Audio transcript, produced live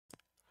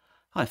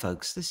Hi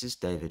folks, this is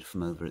David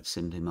from over at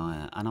Simply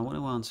Maya, and I want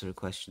to answer a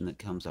question that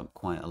comes up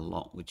quite a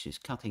lot, which is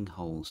cutting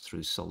holes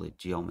through solid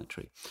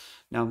geometry.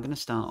 Now I'm going to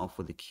start off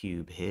with a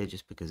cube here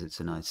just because it's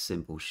a nice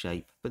simple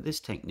shape, but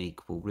this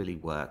technique will really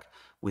work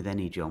with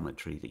any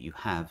geometry that you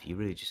have. You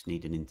really just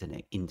need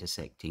an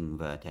intersecting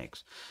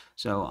vertex.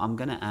 So I'm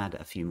going to add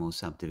a few more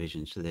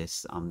subdivisions to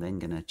this. I'm then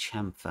going to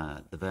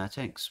chamfer the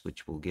vertex,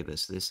 which will give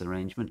us this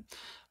arrangement.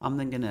 I'm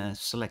then going to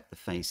select the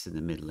face in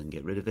the middle and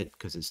get rid of it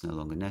because it's no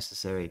longer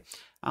necessary.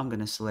 I'm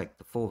going to select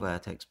the 4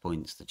 vertex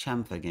points the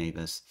chamfer gave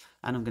us,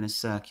 and I'm going to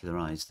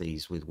circularize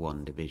these with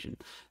 1 division.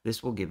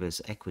 This will give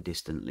us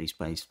equidistantly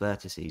spaced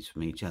vertices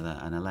from each other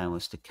and allow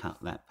us to cut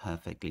that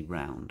perfectly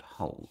round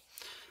hole.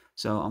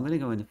 So I'm going to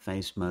go into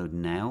face mode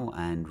now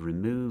and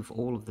remove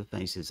all of the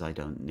faces I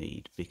don't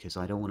need because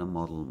I don't want to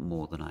model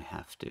more than I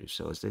have to.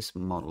 So as this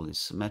model is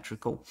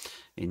symmetrical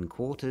in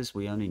quarters,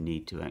 we only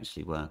need to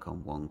actually work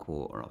on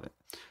 1/4 of it.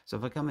 So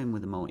if I come in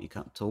with the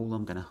multi-cut tool,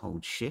 I'm going to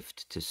hold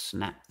shift to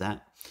snap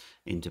that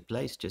into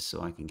place just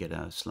so I can get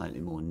a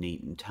slightly more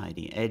neat and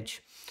tidy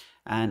edge.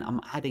 And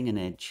I'm adding an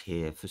edge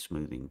here for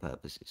smoothing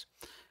purposes.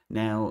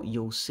 Now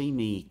you'll see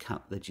me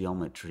cut the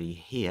geometry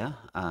here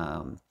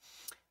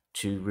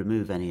to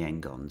remove any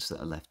n-gons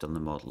that are left on the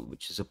model,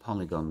 which is a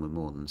polygon with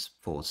more than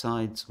 4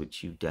 sides,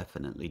 which you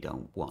definitely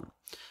don't want.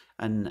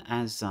 And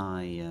as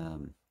I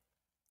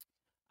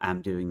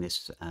am doing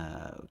this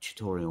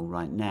tutorial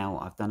right now,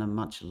 I've done a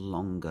much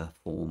longer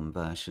form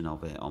version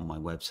of it on my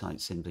website,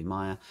 Simply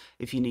Maya.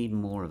 If you need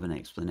more of an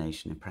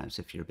explanation, and perhaps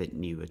if you're a bit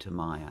newer to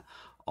Maya,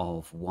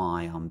 of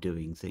why I'm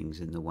doing things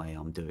in the way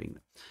I'm doing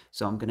them.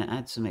 So I'm going to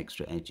add some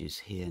extra edges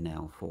here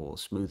now for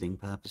smoothing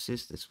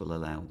purposes. This will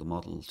allow the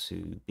model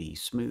to be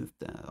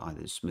smoothed,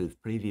 either smooth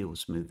preview or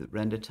smooth at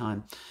render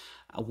time,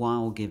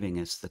 while giving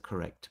us the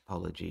correct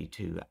topology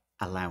to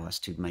allow us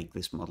to make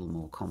this model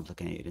more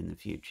complicated in the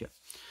future.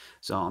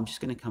 So I'm just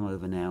going to come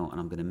over now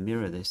and I'm going to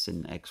mirror this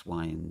in X,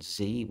 Y, and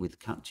Z with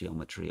cut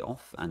geometry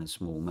off and a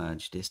small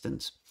merge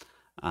distance.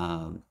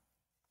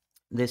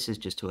 This is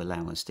just to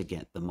allow us to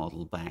get the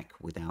model back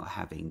without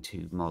having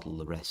to model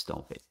the rest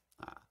of it.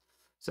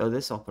 So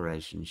this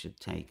operation should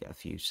take a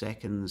few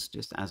seconds,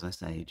 just as I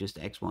say, just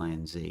X, Y,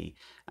 and Z,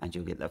 and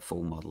you'll get that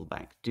full model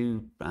back.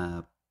 Do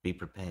be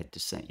prepared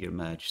to set your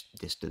merge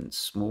distance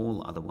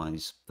small,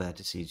 otherwise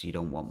vertices you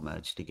don't want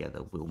merged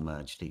together will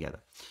merge together.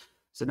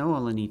 So now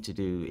all I need to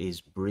do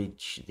is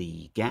bridge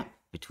the gap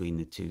between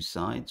the 2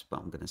 sides, but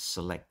I'm going to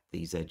select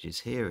these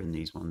edges here and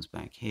these ones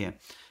back here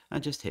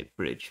and just hit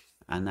bridge,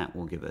 and that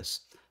will give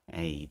us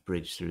a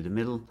bridge through the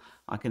middle.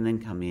 I can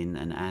then come in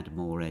and add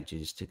more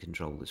edges to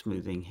control the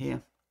smoothing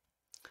here.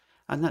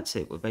 And that's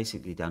it, we're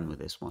basically done with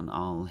this one.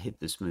 I'll hit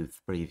the smooth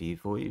preview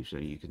for you so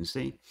you can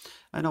see.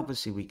 And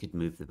obviously we could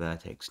move the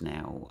vertex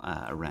now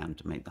around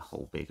to make the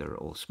hole bigger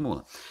or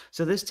smaller.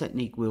 So this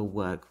technique will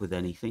work with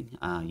anything.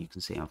 You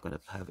can see I've got a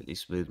perfectly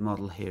smooth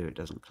model here. It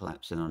doesn't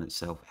collapse in on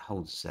itself. It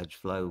holds its edge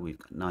flow. We've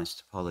got nice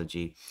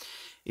topology.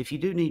 If you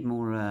do need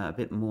more, a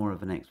bit more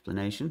of an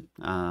explanation,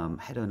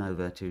 head on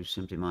over to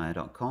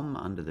simplymaya.com.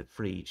 Under the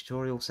free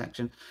tutorial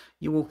section,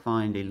 you will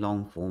find a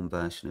long form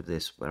version of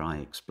this where I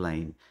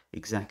explain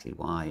exactly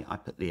why I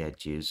put the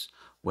edges,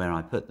 where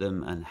I put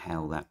them, and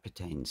how that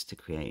pertains to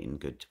creating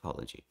good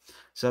topology.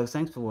 So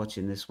thanks for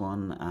watching this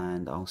one,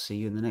 and I'll see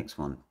you in the next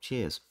one.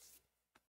 Cheers.